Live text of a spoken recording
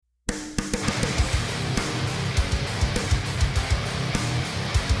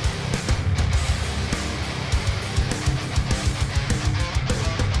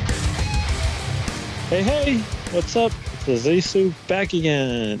Hey, what's up? This is Isu back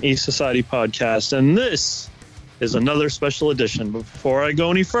again, E-Society Podcast, and this is another special edition. But before I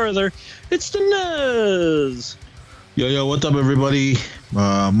go any further, it's the Nez. Yo, what's up, everybody?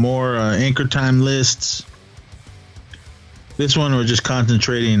 More Anchor Time lists. This one we're just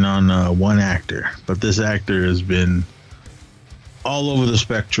concentrating on one actor, but this actor has been all over the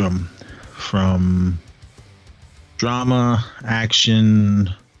spectrum, from drama, action,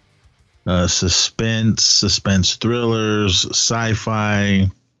 suspense thrillers, sci-fi,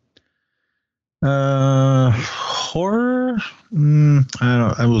 horror. I don't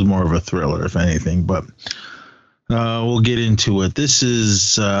know. It was more of a thriller, if anything, but we'll get into it. This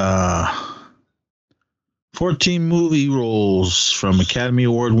is 14 movie roles from Academy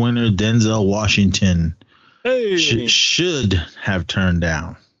Award winner Denzel Washington. Hey, Should have turned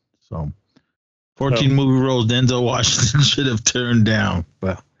down. So 14 movie roles Denzel Washington should have turned down.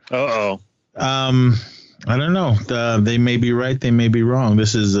 But I don't know. They may be right. They may be wrong.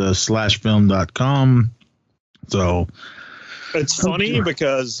 This is slashfilm.com. So it's funny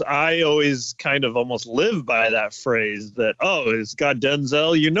because I always kind of almost live by that phrase that, it's got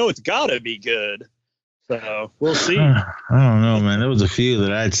Denzel, it's got to be good. So we'll see. I don't know, man. There was a few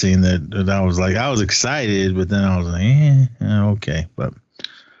that I'd seen that I was like, I was excited, but then I was like, okay. But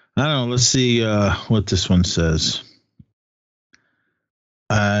I don't know. Let's see what this one says.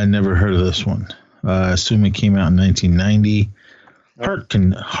 I never heard of this one. I assume it came out in 1990.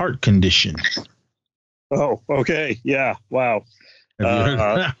 Heart condition. Oh, okay. Yeah. Wow. Have you heard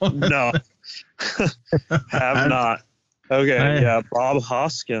of that one? No. Have not. Okay. Yeah. Bob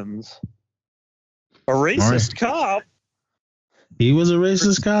Hoskins. A racist cop. He was a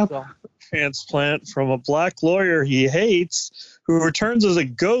racist cop? Transplant from a black lawyer he hates, who returns as a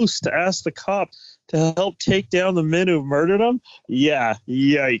ghost to ask the cop to help take down the men who murdered him. Yeah,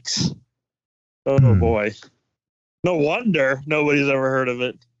 yikes. Oh, boy. No wonder nobody's ever heard of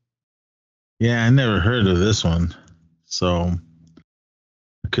it. Yeah, I never heard of this one, so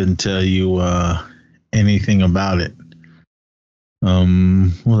I couldn't tell you anything about it. Was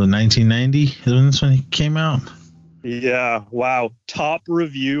it 1990 is when this one came out? Yeah, wow. Top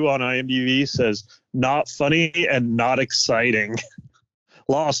review on IMDb says, not funny and not exciting.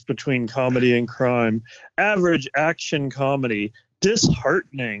 Lost between comedy and crime. Average action comedy.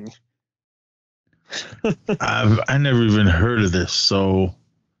 Disheartening. I never even heard of this, so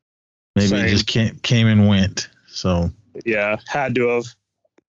maybe Same. it just came and went. So Yeah, had to have.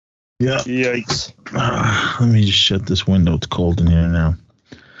 yeah. Yikes. Let me just shut this window. It's cold in here now.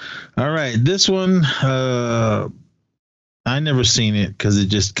 All right, this one I never seen it because it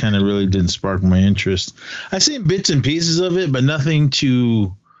just kind of really didn't spark my interest. I seen bits and pieces of it, but nothing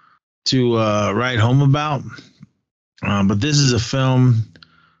to write home about. But this is a film.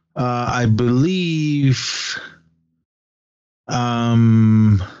 I believe.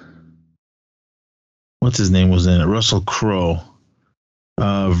 What's his name was in it? Russell Crowe.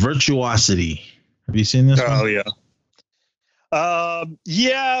 Virtuosity. Have you seen this one? Oh, yeah.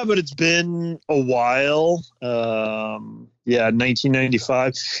 Yeah, but it's been a while.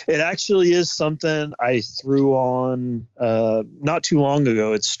 1995. It actually is something I threw on not too long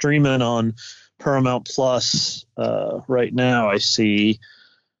ago. It's streaming on Paramount Plus right now, I see.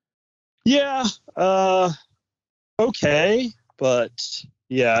 Yeah, okay, but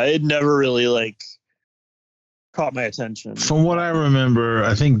yeah, it never really caught my attention. From what I remember,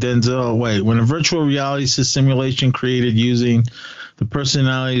 I think Denzel, when a virtual reality simulation created using the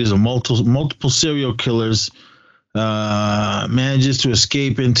personalities of multiple serial killers manages to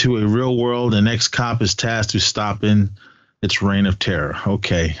escape into a real world, an ex-cop is tasked with stopping its reign of terror.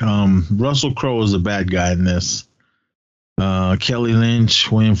 Okay. Russell Crowe is the bad guy in this. Kelly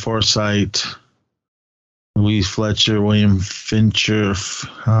Lynch, William Forsythe, Louise Fletcher, William Fincher,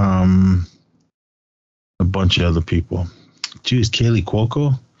 a bunch of other people. Jeez, Kaylee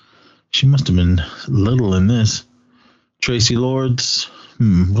Cuoco. She must have been little in this. Tracy Lords.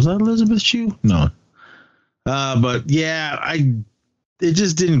 Was that Elizabeth Shue? No. But yeah, it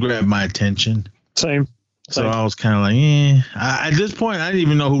just didn't grab my attention. Same. So I was kind of like, at this point, I didn't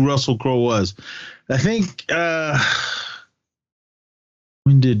even know who Russell Crowe was. I think,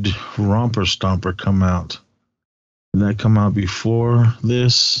 when did Romper Stomper come out? Did that come out before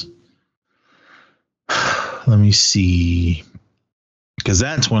this? Let me see. Because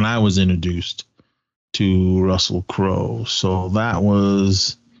that's when I was introduced to Russell Crowe. So that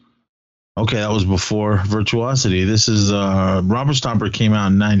was before Virtuosity. This is Romper Stomper came out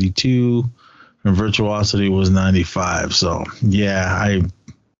in 92 and Virtuosity was 95. So yeah,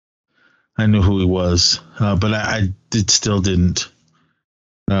 I knew who he was, but I still didn't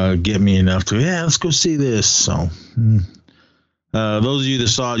get me enough to, let's go see this. So those of you that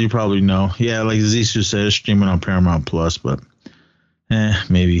saw it, you probably know. Yeah, like Zisha said, streaming on Paramount Plus, but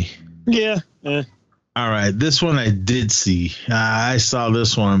maybe. Yeah. All right, this one I did see. I saw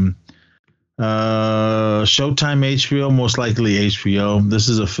this one. Showtime, HBO, most likely HBO. This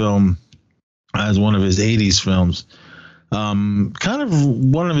is a film as one of his 80s films. Kind of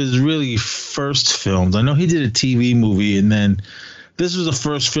one of his really first films. I know he did a TV movie, and then this was the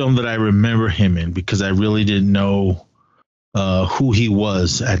first film that I remember him in because I really didn't know who he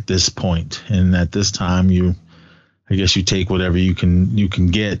was at this point. And at this time, I guess you take whatever you can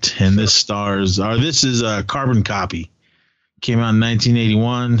get. And this is a Carbon Copy. Came out in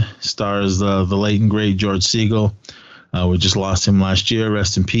 1981. Stars the late and great George Segal. We just lost him last year.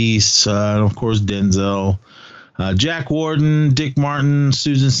 Rest in peace. And of course, Denzel. Jack Warden, Dick Martin,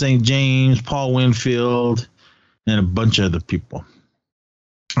 Susan St. James, Paul Winfield, and a bunch of other people.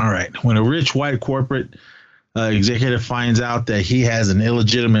 All right. When a rich white corporate executive finds out that he has an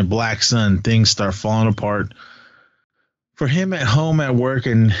illegitimate black son, things start falling apart for him at home, at work,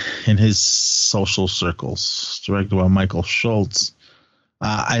 and in his social circles. Directed by Michael Schultz.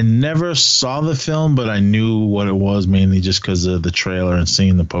 I never saw the film, but I knew what it was mainly just because of the trailer and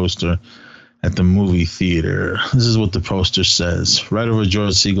seeing the poster at the movie theater. This is what the poster says, right over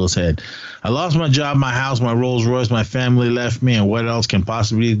George Segal's head. I lost my job, my house, my Rolls Royce, my family left me, and what else can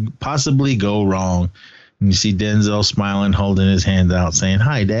possibly go wrong? And you see Denzel smiling, holding his hand out, saying,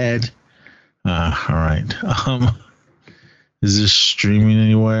 "Hi, Dad." All right. Is this streaming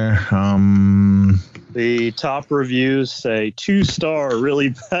anywhere? The top reviews say 2-star,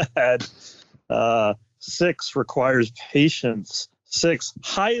 really bad. 6 requires patience. 6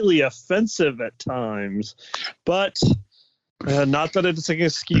 highly offensive at times, but not that it's an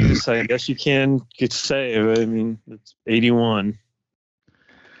excuse. I guess you can say. I mean, it's 81.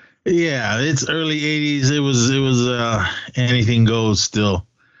 Yeah, it's early 80s. It was anything goes still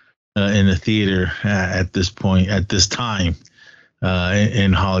in the theater at this point, at this time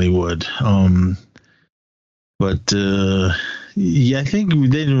in Hollywood. But I think we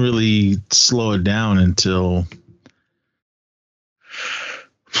didn't really slow it down until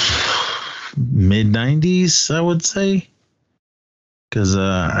mid 90s, I would say, because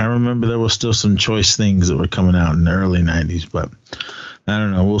I remember there was still some choice things that were coming out in the early 90s, but I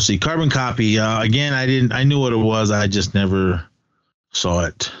don't know. We'll see. Carbon Copy. Again, I knew what it was. I just never saw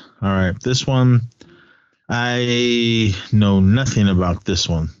it. All right. This one, I know nothing about this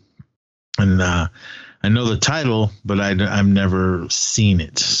one. And I know the title, but I've never seen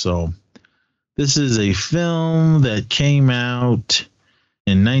it. So this is a film that came out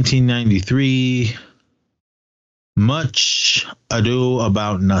in 1993, Much Ado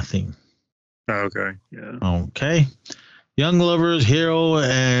About Nothing. Okay, yeah. Okay. Young lovers, Hero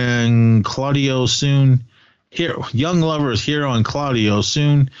and Claudio soon. Young lovers, Hero and Claudio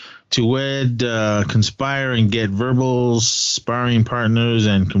soon to wed, conspire and get verbal sparring partners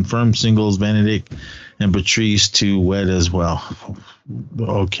and confirmed singles Benedict and Patrice to wed as well.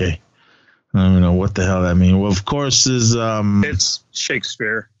 Okay. I don't know what the hell that means. Well, of course, it's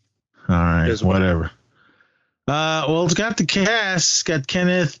Shakespeare. All right, whatever. Well, it's got the cast. It's got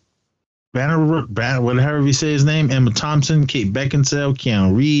Kenneth Banner, whatever you say his name, Emma Thompson, Kate Beckinsale,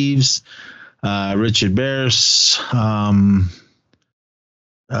 Keanu Reeves, Richard Bears,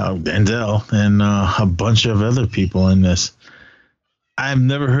 Denzel, and a bunch of other people in this. I've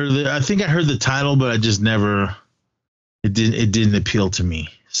never heard of it. I think I heard the title, but I just never. It didn't appeal to me.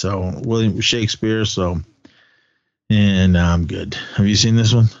 So William Shakespeare. And I'm good. Have you seen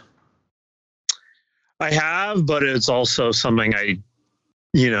this one? I have, but it's also something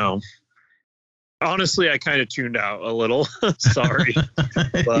honestly, I kind of tuned out a little. Sorry,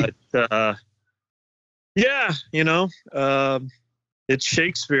 but it's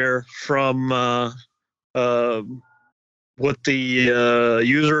Shakespeare from what the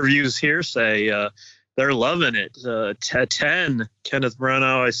user reviews here say. They're loving it. 10, Kenneth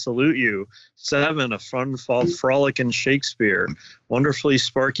Branagh, I salute you. 7, a fun frolic in Shakespeare. Wonderfully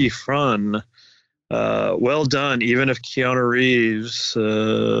sparky fun. Well done, even if Keanu Reeves,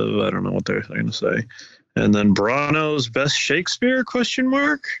 I don't know what they're going to say. And then Brano's best Shakespeare, ?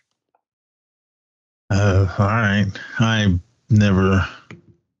 All right. I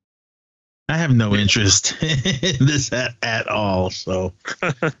have no interest in this at all. So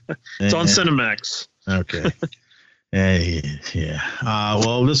it's on Cinemax. Okay. Yeah.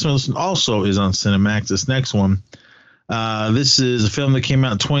 Well, this one also is on Cinemax. This next one. This is a film that came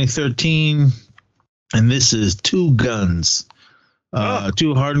out in 2013, and this is Two Guns.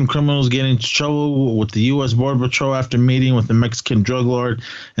 Two hardened criminals get into trouble with the U.S. Border Patrol after meeting with the Mexican drug lord,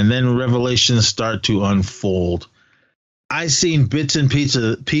 and then revelations start to unfold. I seen bits and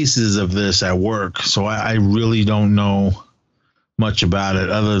pieces of this at work, so I really don't know much about it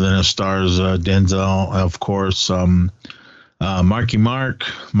other than it stars Denzel, of course, Marky Mark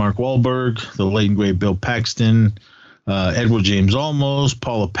Wahlberg, the late and great Bill Paxton, Edward James Olmos,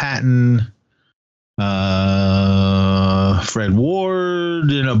 Paula Patton, Fred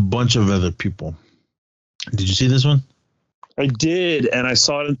Ward, and a bunch of other people. Did you see this one? I did, and I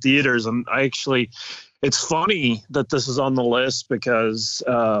saw it in theaters, and it's funny that this is on the list because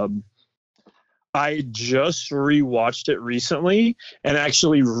I just rewatched it recently and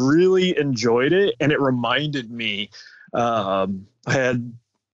actually really enjoyed it, and it reminded me I had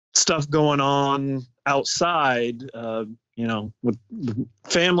stuff going on outside, with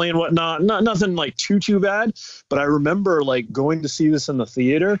family and whatnot. Nothing like too bad, but I remember like going to see this in the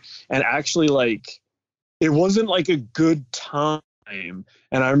theater and actually like it wasn't like a good time.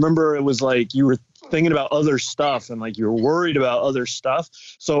 And I remember it was like you were thinking about other stuff and like you were worried about other stuff.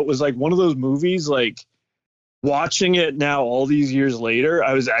 So it was like one of those movies, like watching it now all these years later,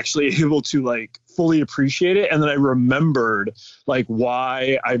 I was actually able to like fully appreciate it. And then I remembered like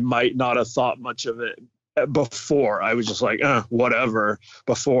why I might not have thought much of it before. I was just like, whatever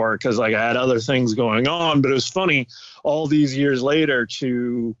before, because like I had other things going on. But it was funny all these years later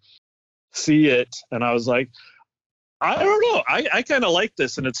to see it. And I was like, I don't know. I kind of like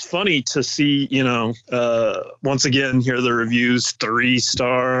this. And it's funny to see, once again, hear the reviews,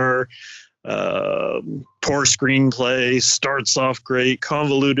 3-star, poor screenplay, starts off great,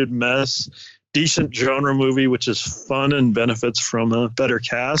 convoluted mess, decent genre movie, which is fun and benefits from a better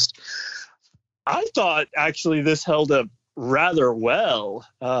cast. I thought actually this held up rather well.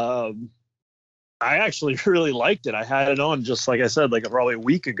 I actually really liked it. I had it on just like I said, like probably a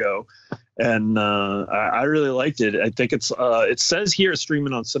week ago, and I really liked it. I think it says here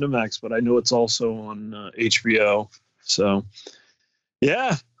streaming on Cinemax, but I know it's also on HBO. So,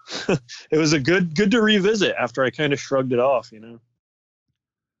 yeah, it was a good to revisit after I kind of shrugged it off,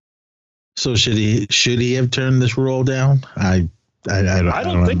 So should he have turned this role down? I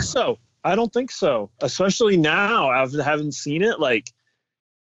don't think so. I don't think so. Especially now, after having seen it, like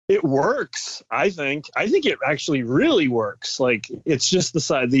it works. I think it actually really works. Like it's just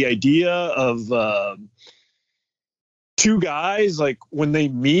the idea of two guys, like when they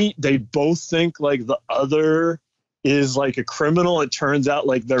meet, they both think like the other is like a criminal. It turns out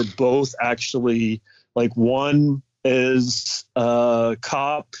like they're both actually like one is a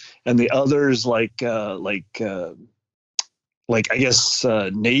cop and the other's like I guess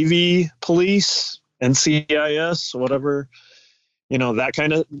Navy police, NCIS, whatever, that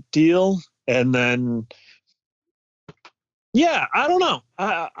kind of deal. And then, yeah, I don't know.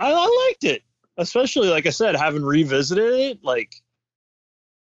 I liked it, especially like I said, having revisited it. Like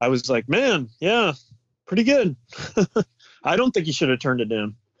I was like, man, yeah, pretty good. I don't think you should have turned it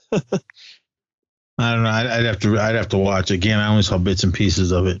down. I don't know. I'd have to watch again. I only saw bits and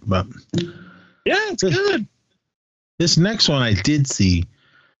pieces of it, but yeah, it's good. This next one I did see.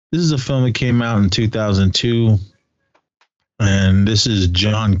 This is a film that came out in 2002, and this is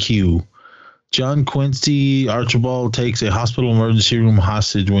John Q. John Quincy Archibald takes a hospital emergency room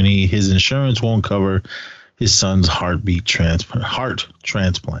hostage when his insurance won't cover his son's heart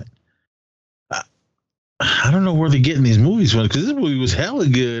transplant. I don't know where they're getting these movies from, because this movie was hella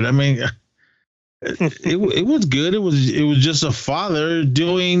good. I mean, it was good. It was just a father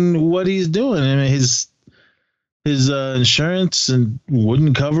doing what he's doing. I mean, his insurance and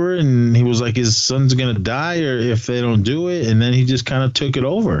wouldn't cover it, and he was like, his son's gonna die or if they don't do it, and then he just kind of took it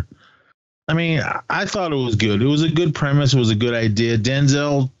over. I mean, I thought it was good. It was a good premise. It was a good idea.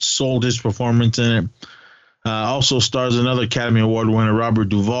 Denzel sold his performance in it. Also stars another Academy Award winner, Robert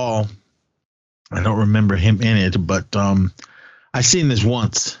Duvall. I don't remember him in it, but I seen this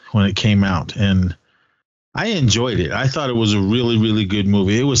once when it came out, and I enjoyed it. I thought it was a really, really good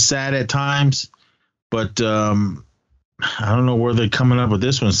movie. It was sad at times, but I don't know where they're coming up with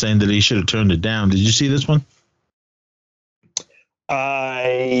this one, saying that he should have turned it down. Did you see this one?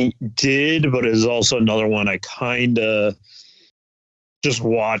 I did, but it was also another one I kind of just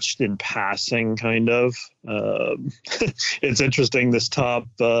watched in passing, kind of. It's interesting. This top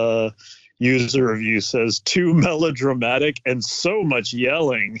user review says, too melodramatic and so much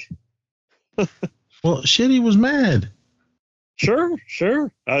yelling. Well, shit, he was mad. Sure. You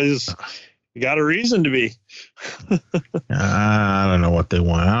got a reason to be. I don't know what they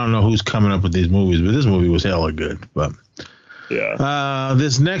want. I don't know who's coming up with these movies, but this movie was hella good. But yeah,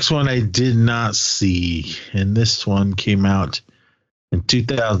 this next one I did not see, and this one came out in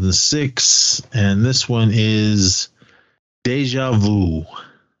 2006, and this one is Deja Vu. Did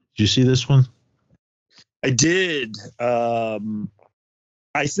you see this one? I did.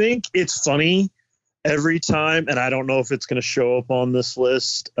 I think it's funny every time, and I don't know if it's going to show up on this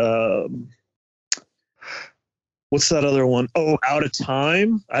list. What's that other one? Oh, Out of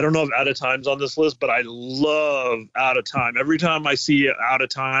Time. I don't know if Out of Time's on this list, but I love Out of Time. Every time I see Out of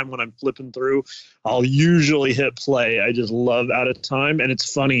Time when I'm flipping through, I'll usually hit play. I just love Out of Time. And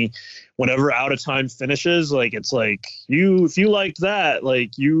it's funny, whenever Out of Time finishes, like, it's like, if you liked that,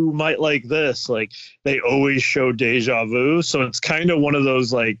 like, you might like this. Like, they always show Deja Vu. So it's kind of one of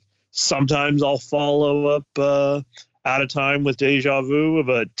those, like, sometimes I'll follow up Out of Time with Deja Vu,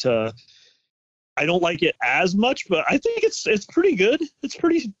 but I don't like it as much, but I think it's pretty good. It's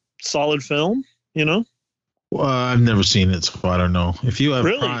pretty solid film, you know? Well, I've never seen it, so I don't know. If you have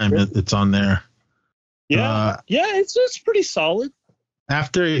Prime, it's on there. Yeah, it's pretty solid.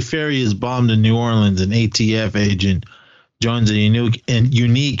 After a ferry is bombed in New Orleans, an ATF agent joins a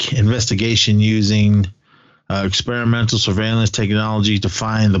unique investigation using experimental surveillance technology to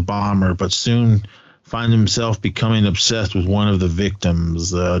find the bomber, but soon find himself becoming obsessed with one of the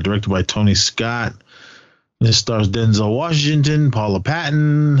victims. Directed by Tony Scott. This stars Denzel Washington, Paula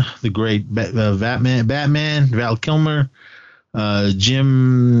Patton, the great Batman, Val Kilmer,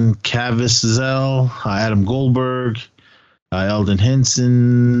 Jim Caviezel, Adam Goldberg, Eldon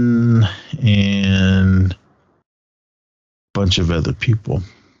Henson, and a bunch of other people.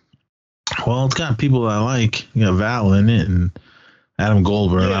 Well, it's got people I like. You got Val in it, and Adam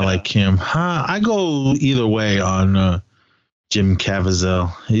Goldberg. Yeah. I like him. I go either way on Jim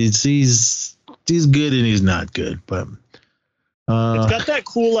Caviezel. He's good and he's not good, but it's got that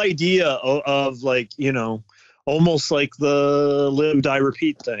cool idea of like, you know, almost like the Live, Die,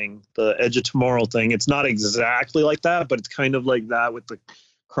 Repeat thing, the Edge of Tomorrow thing. It's not exactly like that, but it's kind of like that with the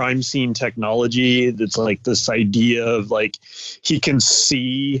crime scene technology. It's like this idea of like he can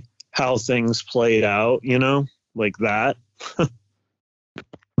see how things played out, you know, like that.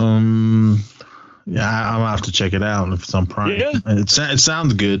 Yeah, I'll have to check it out if it's on Prime. Yeah. It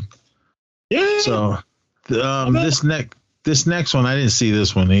sounds good. Yeah. So, this next one, I didn't see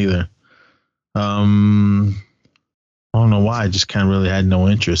this one either. I don't know why. I just kind of really had no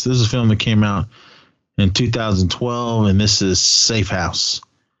interest. This is a film that came out in 2012, and this is Safe House.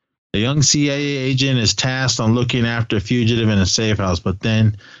 A young CIA agent is tasked on looking after a fugitive in a safe house, but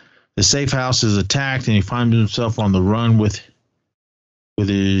then the safe house is attacked, and he finds himself on the run with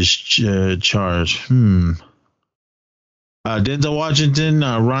his charge. Denzel Washington,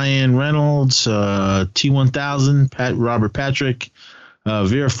 Ryan Reynolds, T-1000, Robert Patrick,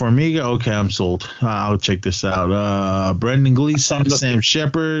 Vera Farmiga. Okay, I'm sold. I'll check this out. Brendan Gleeson, Sam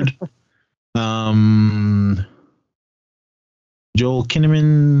Shepard, Joel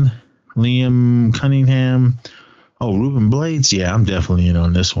Kinnaman, Liam Cunningham. Oh, Ruben Blades. Yeah, I'm definitely in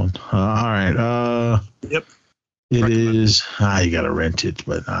on this one. All right. Yep. It is. You gotta rent it,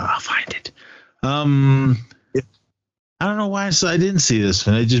 but I'll find it. I don't know why I didn't see this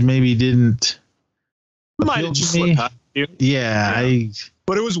one. I just maybe didn't. Might have just slipped past you. Yeah.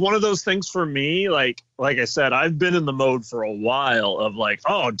 But it was one of those things for me. Like I said, I've been in the mode for a while of like,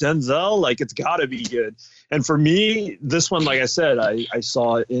 oh, Denzel, like it's got to be good. And for me, this one, like I said, I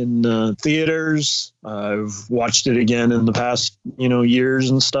saw it in theaters. I've watched it again in the past,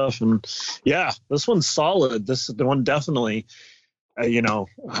 years and stuff. And yeah, this one's solid. The one definitely. There's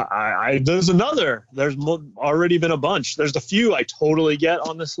already been a bunch. There's a few I totally get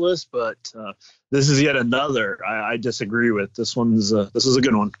on this list, but this is yet another I disagree with. This is a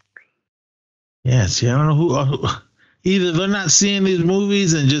good one. Yeah, see, I don't know who either they're not seeing these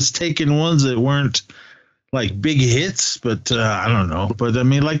movies and just taking ones that weren't like big hits, but I don't know. But I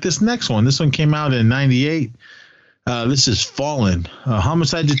mean, like this next one. This one came out in '98. This is Fallen.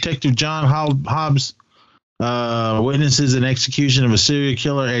 Homicide detective John Hobbs witnesses an execution of a serial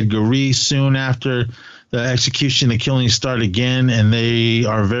killer, Edgar Reese. Soon after the execution, the killings start again, and they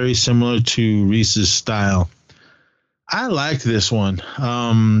are very similar to Reese's style. I liked this one.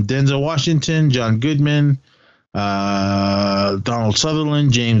 Denzel Washington, John Goodman, Donald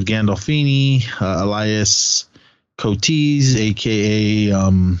Sutherland, James Gandolfini, Elias Coates, a.k.a.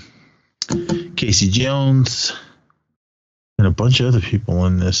 Casey Jones, and a bunch of other people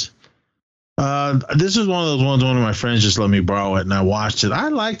in this. This is one of those ones one of my friends just let me borrow it, and I watched it. I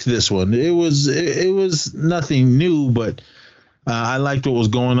liked this one. It was nothing new, but I liked what was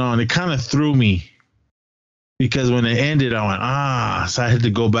going on. It kind of threw me because when it ended, I went, so I had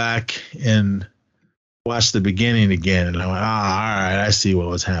to go back and watch the beginning again, and I went, all right, I see what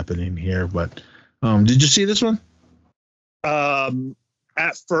was happening here. But did you see this one?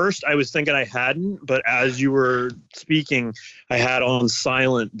 at first I was thinking I hadn't, but as you were speaking, I had on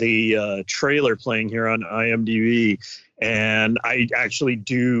silent the trailer playing here on IMDb, and I actually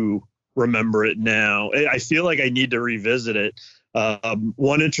do remember it now. I feel like I need to revisit it.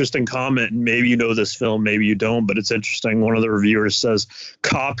 One interesting comment, and maybe you know this film, maybe you don't, but it's interesting. One of the reviewers says,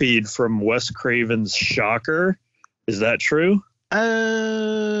 copied from Wes Craven's Shocker. Is that true? Kind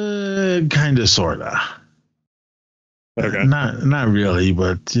of, sorta. Okay. Not really,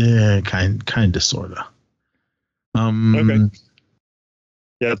 but kind of, sorta. Okay.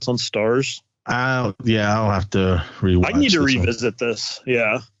 Yeah, it's on Stars. I'll have to rewatch. I need to revisit this.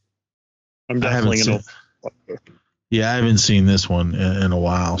 Yeah, I'm definitely gonna. Yeah, I haven't seen this one in a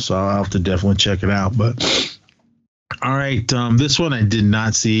while, so I'll have to definitely check it out. But all right, this one I did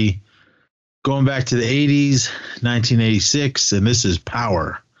not see. Going back to the 80s, 1986, and this is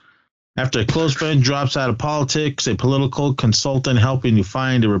Power. After a close friend drops out of politics, a political consultant helping to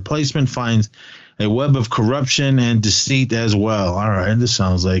find a replacement finds a web of corruption and deceit as well. All right, this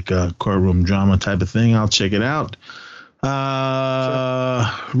sounds like a courtroom drama type of thing. I'll check it out.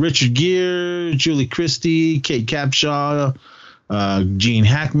 Richard Gere, Julie Christie, Kate Capshaw, Gene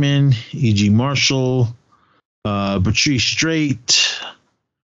Hackman, E.G. Marshall, Patrice Strait,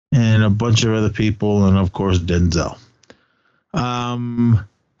 and a bunch of other people, and of course Denzel.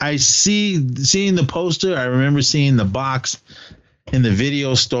 I seeing the poster. I remember seeing the box in the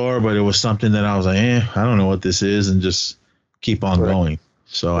video store, but it was something that I was like, I don't know what this is, and just keep on going.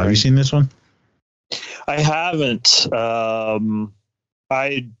 So, have you seen this one? I haven't.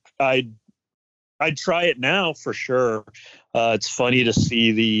 I'd try it now for sure. It's funny to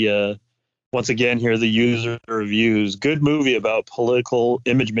see the once again here the user reviews. Good movie about political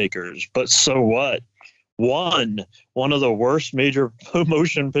image makers, but so what? One of the worst major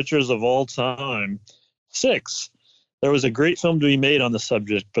motion pictures of all time. 6, there was a great film to be made on the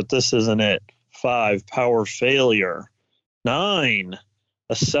subject, but this isn't it. 5, power failure. 9,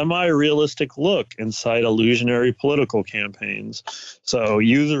 a semi-realistic look inside illusionary political campaigns. So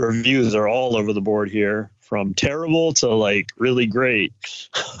user reviews are all over the board here, from terrible to like really great.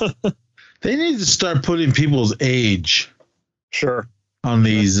 They need to start putting people's age Sure. on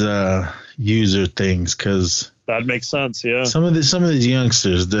these user things, because that makes sense. Yeah. Some of these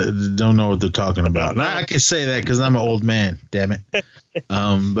youngsters don't know what they're talking about. And I can say that because I'm an old man. Damn it.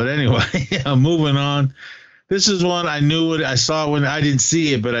 But anyway, moving on. This is one I knew I saw when I didn't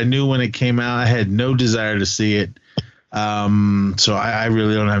see it, but I knew when it came out. I had no desire to see it. So I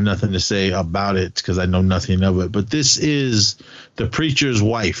really don't have nothing to say about it because I know nothing of it. But this is The Preacher's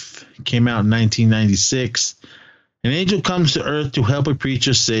Wife. It came out in 1996. An angel comes to earth to help a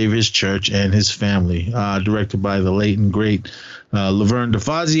preacher save his church and his family. Directed by the late and great Laverne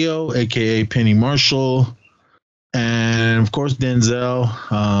DeFazio, a.k.a. Penny Marshall. And, of course, Denzel,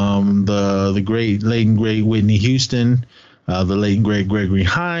 the late and great Whitney Houston, the late and great Gregory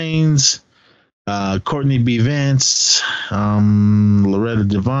Hines, Courtney B. Vance, Loretta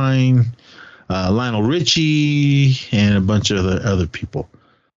Devine, Lionel Richie, and a bunch of other people.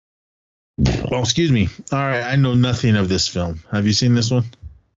 Oh, excuse me. All right, I know nothing of this film. Have you seen this one?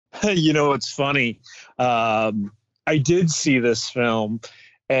 You know, it's funny. I did see this film,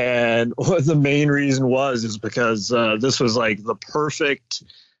 and what the main reason is because this was like the perfect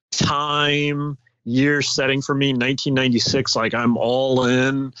year setting for me, 1996. Like, I'm all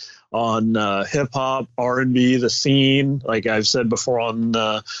in on hip hop, R&B, the scene. Like I've said before on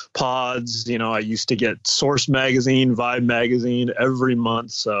pods, you know, I used to get Source magazine, Vibe magazine every month.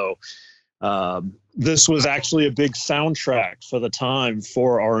 So this was actually a big soundtrack for the time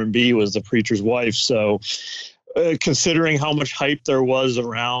for R&B, was The Preacher's Wife. So considering how much hype there was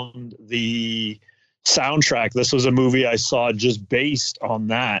around the soundtrack, this was a movie I saw just based on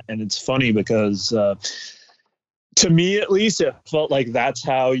that. And it's funny because to me, at least, it felt like that's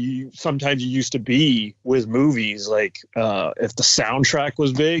how sometimes you used to be with movies. Like if the soundtrack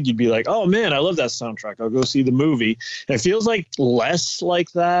was big, you'd be like, oh man, I love that soundtrack, I'll go see the movie. And it feels like less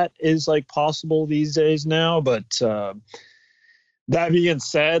like that is like possible these days now. But that being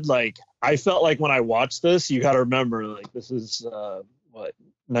said, like, I felt like when I watched this, you got to remember, like, this is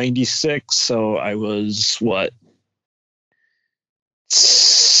 96. So I was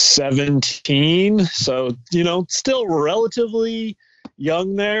 17. So, you know, still relatively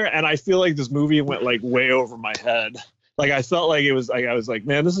young there. And I feel like this movie went like way over my head. Like, I felt like it was like, I was like,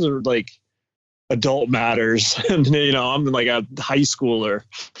 man, this is like adult matters. And, you know, I'm like a high schooler.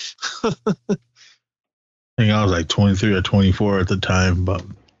 I think I was like 23 or 24 at the time, but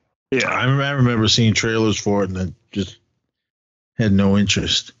yeah, I remember seeing trailers for it and I just had no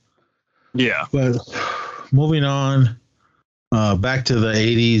interest. Yeah. But moving on, back to the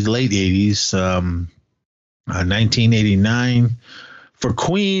 80s, late 80s, 1989. For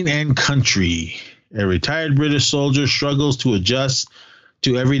Queen and Country, a retired British soldier struggles to adjust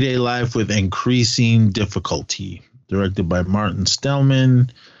to everyday life with increasing difficulty. Directed by Martin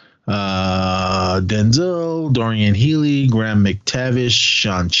Stellman, Denzel, Dorian Healy, Graham McTavish,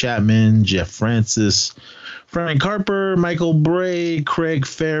 Sean Chapman, Jeff Francis, Frank Harper, Michael Bray, Craig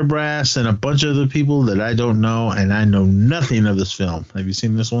Fairbrass, and a bunch of other people that I don't know, and I know nothing of this film. Have you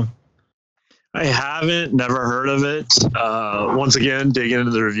seen this one? I haven't, never heard of it. Once again, digging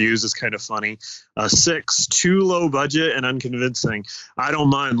into the reviews is kind of funny. 6, too low budget and unconvincing. I don't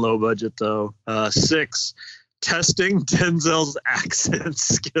mind low budget, though. 6, testing Denzel's accent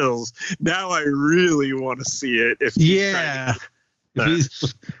skills. Now I really want to see it. If yeah.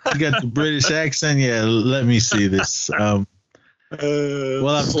 He's got the British accent. Yeah, let me see this. We'll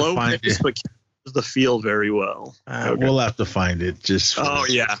have to find it. But the feel very well. Okay. We'll have to find it.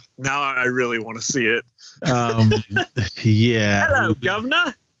 Yeah. Now I really want to see it. Yeah. Hello,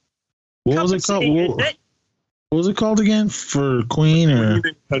 Governor. What was it called? What was it called again? For Queen or Queen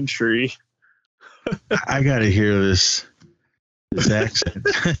and Country? I gotta hear this accent.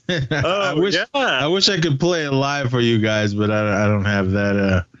 I wish I could play it live for you guys, but I don't have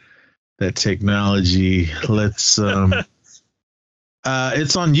that technology. Let's it's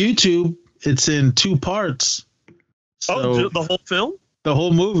on YouTube. It's in 2 parts. So the whole film? The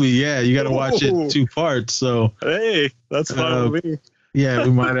whole movie, yeah. You got to watch it in 2 parts. So hey, that's fine with me. Yeah, we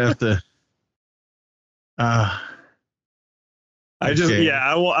might have to. I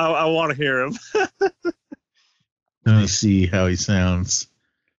want to hear him. Let me see how he sounds.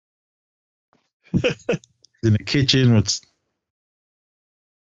 In the kitchen with.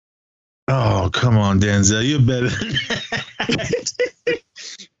 Oh, come on, Denzel. You're better than that.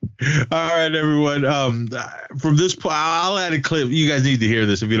 All right, everyone. From this point, I'll add a clip. You guys need to hear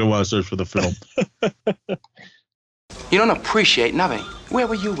this if you don't want to search for the film. You don't appreciate nothing. Where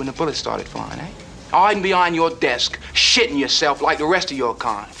were you when the bullets started flying, eh? Hiding behind your desk, shitting yourself like the rest of your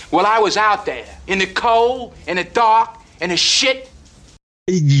kind. Well, I was out there, in the cold, in the dark, in the shit.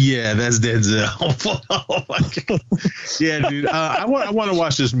 Yeah, that's Denzel. Oh my God. Yeah, dude. I want to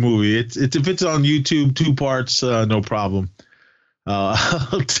watch this movie. It's if it's on YouTube, 2 parts, no problem.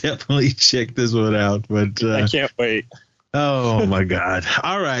 I'll definitely check this one out. But I can't wait. Oh my God.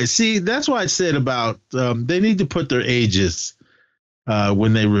 All right. See, that's why I said about they need to put their ages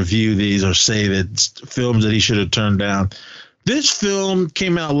when they review these or say that films that he should have turned down. This film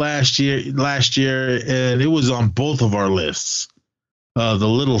came out last year, and it was on both of our lists. The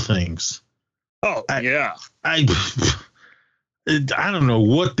Little Things. Oh, yeah. I don't know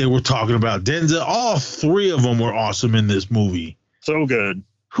what they were talking about. Denzel, all 3 of them were awesome in this movie. So good.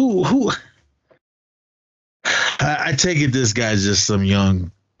 Who? I take it this guy's just some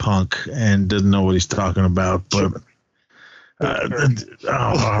young punk and doesn't know what he's talking about. But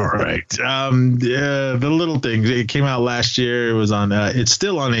all right. The Little Things. It came out last year. It was on. It's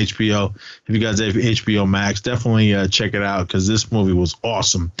still on HBO. If you guys have HBO Max, definitely check it out because this movie was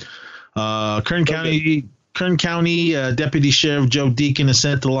awesome. Kern County Deputy Sheriff Joe Deacon is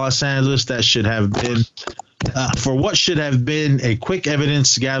sent to Los Angeles. That should have been for what should have been a quick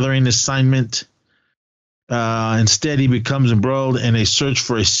evidence gathering assignment. Instead, he becomes embroiled in a search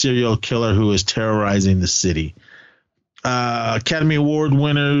for a serial killer who is terrorizing the city. Academy Award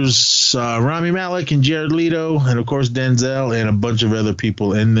winners Rami Malek and Jared Leto, and of course Denzel, and a bunch of other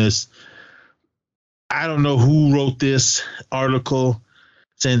people in this. I don't know who wrote this article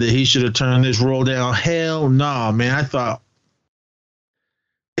saying that he should have turned this role down. Hell no, man. I thought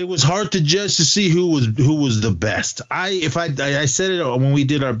it was hard to judge to see who was the best. I said it when we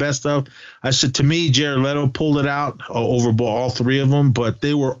did our best of. I said to me, Jared Leto pulled it out over all 3 of them, but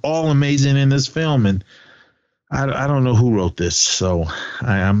they were all amazing in this film, and I don't know who wrote this, so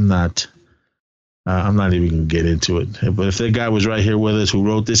I'm not even gonna get into it. But if that guy was right here with us who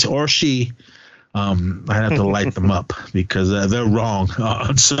wrote this, or she, I'd have to light them up because they're wrong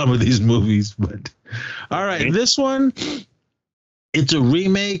on some of these movies. But all right, this one, it's a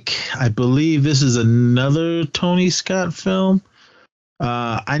remake. I believe this is another Tony Scott film.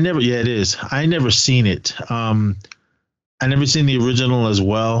 It is. I never seen it. I never seen the original as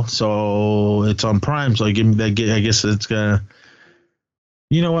well, so it's on Prime. So I guess it's gonna.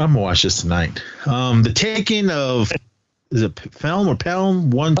 You know what? I'm gonna watch this tonight. The Taking of, is it Pelham or Pelham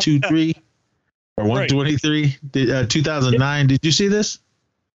 1, 2, 3, or 123? 2009. Did you see this?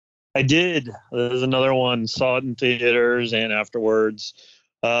 I did. There's another one. Saw it in theaters and afterwards.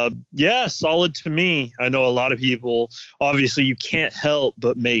 Yeah, solid to me. I know a lot of people. Obviously, you can't help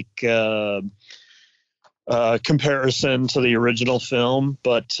but make comparison to the original film.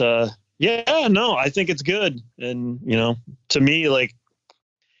 But yeah, no, I think it's good. And, you know, to me, like,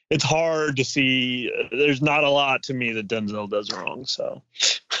 it's hard to see. There's not a lot to me that Denzel does wrong. So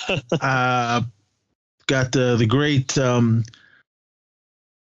got the great.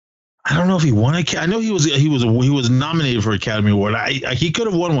 I don't know if he won. I know he was nominated for Academy Award. He could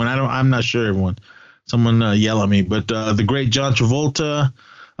have won one. I'm not sure. Everyone, someone yell at me. But the great John Travolta,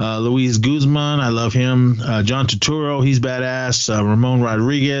 Luis Guzman, I love him. John Turturro, he's badass. Ramon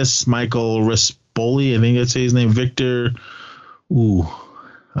Rodriguez, Michael Rispoli, I think that's his name. Victor.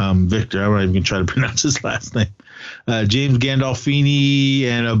 Victor. I'm not even gonna try to pronounce his last name. James Gandolfini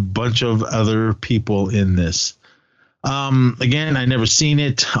and a bunch of other people in this. Again, I never seen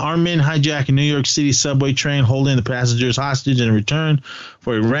it. Armed men hijack a New York City subway train, holding the passengers hostage in return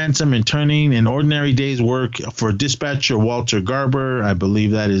for a ransom and turning an ordinary day's work for dispatcher Walter Garber, I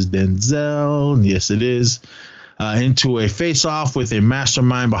believe that is Denzel, yes it is, into a face-off with a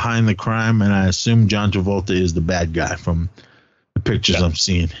mastermind behind the crime, and I assume John Travolta is the bad guy from the pictures I'm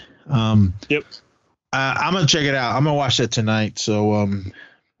seeing. Yep. I'm going to check it out. I'm going to watch that tonight, so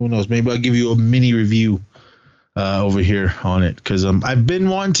who knows, maybe I'll give you a mini review over here on it, because I've been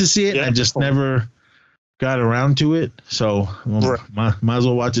wanting to see it. I just never got around to it, so might as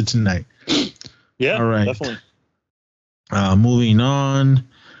well watch it tonight. Yeah, all right, definitely. Moving on,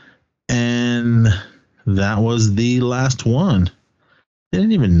 and that was the last one. They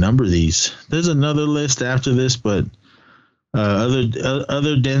didn't even number these. There's another list after this, but other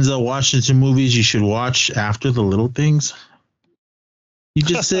Denzel Washington movies you should watch after The Little Things. You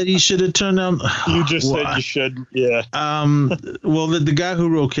just said he should have turned down. You just said you should, yeah. Well, the guy who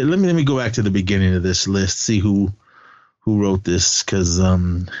wrote let me go back to the beginning of this list, see who wrote this, because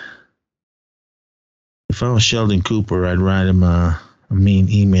if I was Sheldon Cooper, I'd write him a mean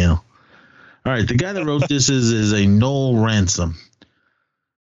email. All right, the guy that wrote this is a Noel Ransom.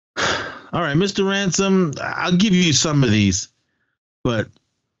 All right, Mr. Ransom, I'll give you some of these, but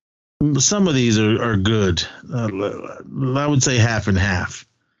some of these are good. I would say half and half.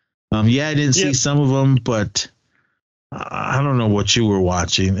 I didn't see some of them, but I don't know what you were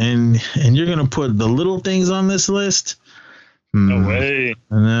watching. And you're going to put The Little Things on this list? No way.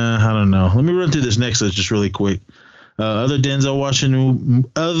 I don't know. Let me run through this next list just really quick. Other Denzel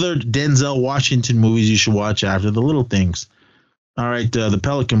Washington movies you should watch after The Little Things. All right, The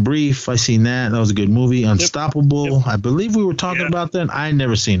Pelican Brief, I seen that. That was a good movie. Unstoppable, Yep. I believe we were talking about that. I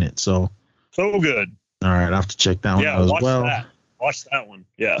never seen it, so good. All right, I'll have to check that one out as well. Watch that one.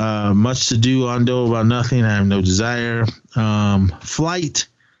 Yeah. Much to Do, Undo About Nothing, I Have No Desire. Flight.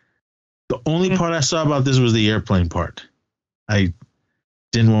 The only part I saw about this was the airplane part. I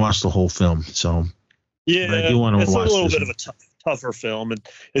didn't watch the whole film, so yeah, I do want to it's watch a little this bit of a tougher film. It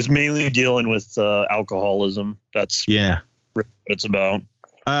is mainly dealing with alcoholism. That's what it's about.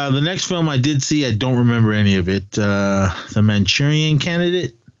 The next film I did see, I don't remember any of it. The Manchurian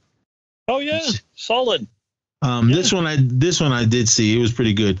Candidate. Oh yeah, solid. This one I did see. It was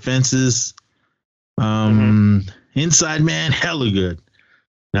pretty good. Fences. Inside Man, hella good.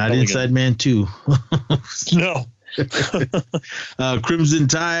 Not Inside Man 2. No. Crimson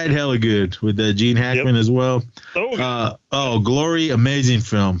Tide, hella good with Gene Hackman as well. Glory, amazing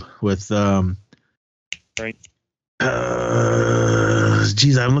film with right.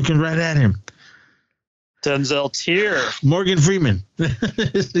 Geez, I'm looking right at him. Denzel Tier. Morgan Freeman.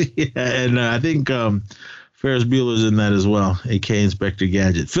 And I think Ferris Bueller's in that as well, a.k.a. Inspector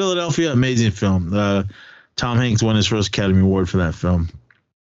Gadget. Philadelphia, amazing film. Tom Hanks won his first Academy Award for that film.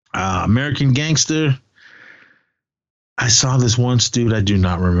 American Gangster. I saw this once, dude. I do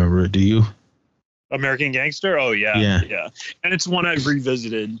not remember it. Do you? American Gangster? Oh, yeah. And it's one I've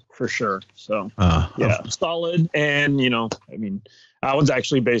revisited for sure. So, solid. And, that one's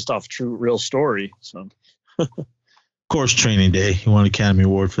actually based off a real story. So, of course, Training Day. He won an Academy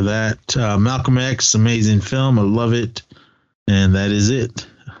Award for that. Malcolm X, amazing film. I love it. And that is it.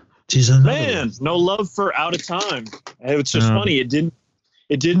 Jeez, man, no love for Out of Time. It's just funny. It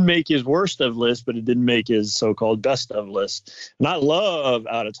didn't make his worst of list, but it didn't make his so-called best of list. And I love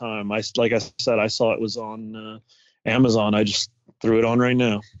Out of Time. Like I said, I saw it was on Amazon. I just threw it on right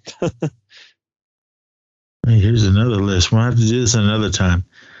now. Hey, here's another list. We'll have to do this another time.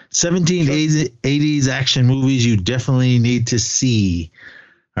 17 80s action movies you definitely need to see.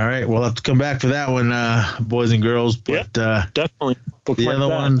 All right, we'll have to come back for that one, boys and girls. But definitely.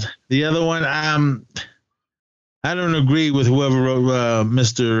 The other one, I don't agree with whoever wrote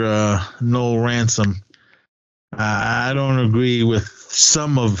Mr. Noel Ransom. I don't agree with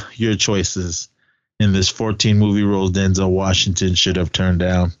some of your choices in this 14 movie roles Denzel Washington should have turned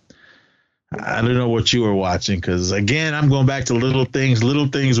down. I don't know what you were watching because, again, I'm going back to Little Things. Little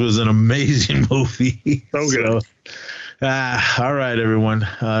Things was an amazing movie. So good. All right, everyone.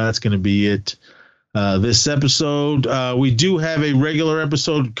 That's going to be it. This episode, we do have a regular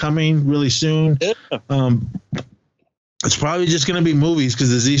episode coming really soon. Yeah. It's probably just going to be movies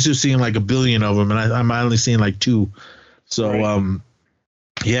because Azizu's seeing like 1 billion of them, and I'm only seeing like 2. So, Right.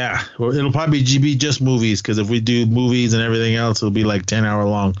 yeah, well, it'll probably be just movies because if we do movies and everything else, it'll be like 10-hour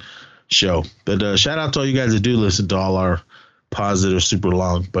long show. But shout out to all you guys that do listen to all our positive super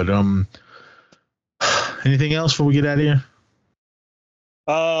long. But anything else before we get out of here?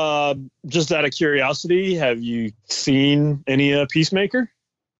 Just out of curiosity, have you seen any Peacemaker?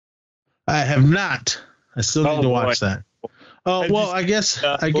 I have not. I still need to watch boy. that. Oh, Have well, you I guess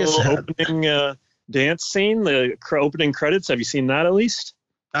little opening dance scene, the opening credits. Have you seen that at least?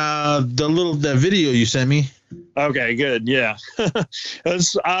 the video you sent me. Okay, good. Yeah,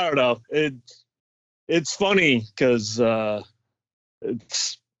 I don't know. It's funny because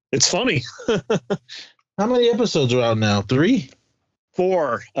it's funny. How many episodes are out now? 3?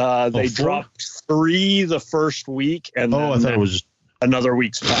 4. They 4? dropped 3 the first week, and Oh, I then thought it was just another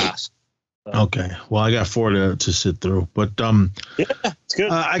week's passed. okay. Well, I got 4 to sit through, but Yeah, it's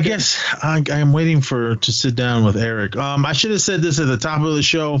good. I guess I'm waiting to sit down with Eric. I should have said this at the top of the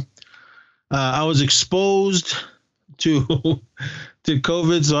show. I was exposed to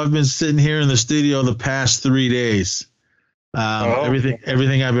COVID, so I've been sitting here in the studio the past 3 days.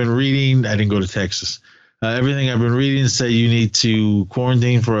 Everything I've been reading, I didn't go to Texas. Everything I've been reading say you need to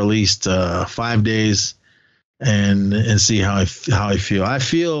quarantine for at least 5 days and see how I feel. I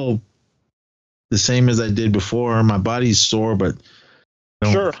feel the same as I did before. My body's sore, but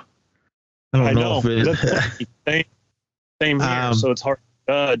Sure. I don't know. That's funny. Same here, so it's hard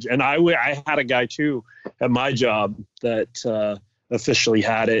to judge. And I had a guy too at my job that officially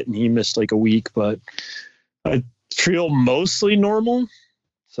had it, and he missed like a week, but I feel mostly normal.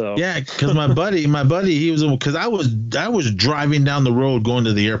 So yeah, because my buddy, he was because I was driving down the road going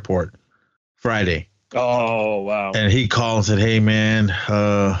to the airport Friday. Oh wow! And he called and said, "Hey man,"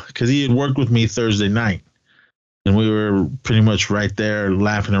 because he had worked with me Thursday night, and we were pretty much right there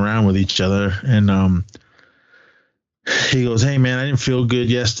laughing around with each other. And he goes, "Hey man, I didn't feel good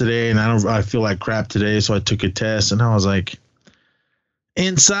yesterday, and I feel like crap today, so I took a test." And I was like,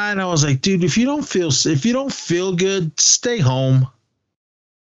 inside, I was like, "Dude, if you don't feel good, stay home."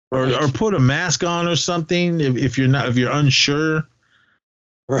 Or put a mask on or something if you're unsure.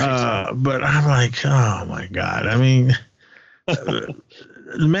 Right. But I'm like, oh my God. I mean, the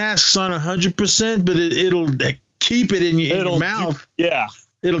mask's on 100%, but it'll keep it in your mouth. Yeah.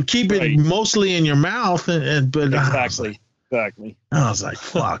 It'll keep it mostly in your mouth. But exactly. I was like,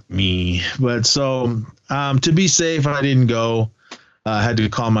 fuck me. But so to be safe, I didn't go. I had to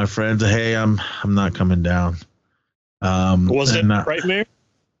call my friends. Hey, I'm not coming down. Was it right, Mayor?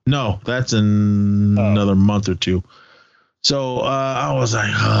 No, that's in another month or 2. So I was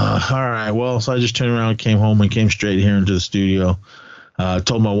like, all right. Well, so I just turned around, came home, and came straight here into the studio.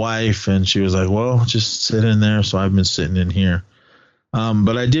 Told my wife, and she was like, well, just sit in there. So I've been sitting in here.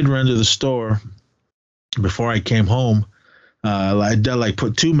 But I did run to the store before I came home. I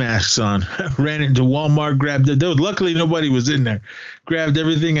put 2 masks on, ran into Walmart, grabbed it. Luckily, nobody was in there. Grabbed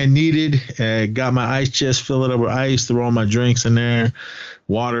everything I needed, got my ice chest, fill it up with ice, threw all my drinks in there,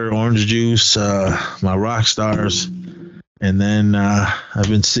 water, orange juice, my rock stars. And then I've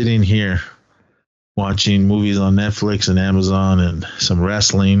been sitting here watching movies on Netflix and Amazon and some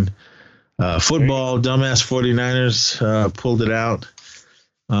wrestling. Football, dumbass 49ers pulled it out.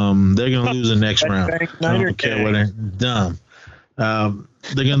 They're going to lose the next round. I don't care what they're dumb.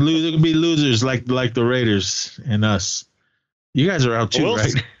 They're going to lose. They're going to be losers like the Raiders and us. You guys are out too,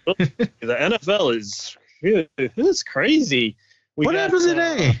 right? The NFL is crazy. What happened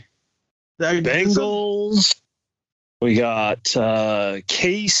today? Bengals. We got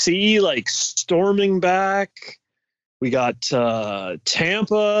KC like storming back. We got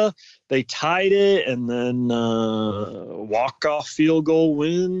Tampa. They tied it, and then walk-off field goal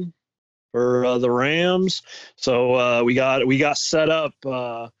win for the Rams. So we got set up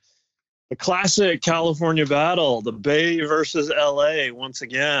the classic California battle, the Bay versus LA once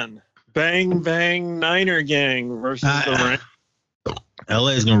again. Bang bang Niner gang versus the Rams. LA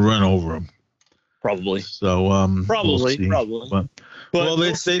is gonna run over them. Probably. So probably. But well,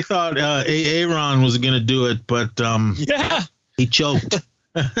 they thought Aaron was gonna do it, but yeah, he choked.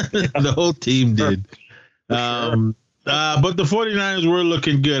 The whole team did. Sure. But the 49ers were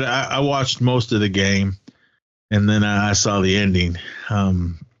looking good. I watched most of the game, and then I saw the ending.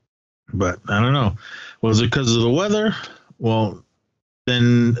 But I don't know. Was it because of the weather? Well,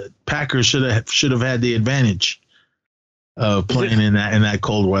 then Packers should have had the advantage of playing in that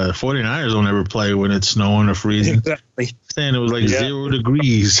cold weather. 49ers don't ever play when it's snowing or freezing. Exactly. Saying it was like 0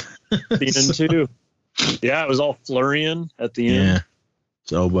 degrees. The end too. Yeah, it was all flurrying at the end. Yeah.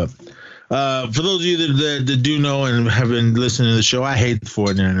 So, but for those of you that do know and have been listening to the show, I hate the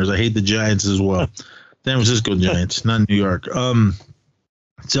 49ers. I hate the Giants as well. San Francisco Giants, not New York.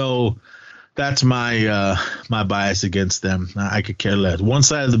 So that's my my bias against them. I could care less. One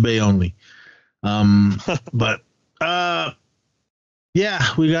side of the bay only. But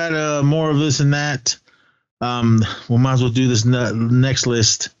yeah, we got more of this and that. We might as well do this next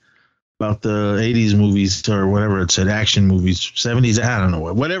list about the 80s movies or whatever it said, action movies, 70s. I don't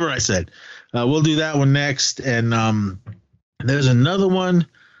know, whatever I said. We'll do that one next. And there's another one.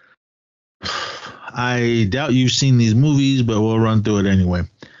 I doubt you've seen these movies, but we'll run through it anyway.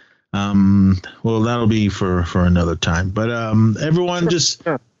 Well, that'll be for another time. But everyone, just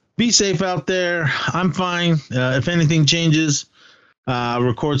be safe out there. I'm fine. If anything changes,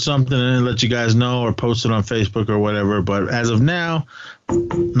 record something and let you guys know, or post it on Facebook or whatever. But as of now,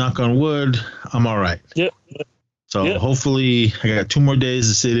 knock on wood, I'm all right. Yep. So hopefully, I got 2 more days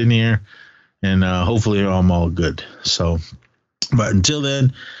to sit in here, and hopefully I'm all good. So, but until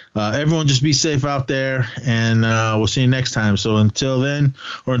then, everyone just be safe out there, and we'll see you next time. So until then,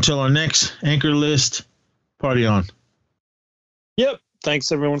 or until our next Anchor List, party on. Yep.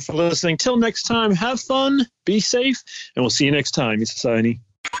 Thanks, everyone, for listening. Till next time, have fun, be safe, and we'll see you next time, Society.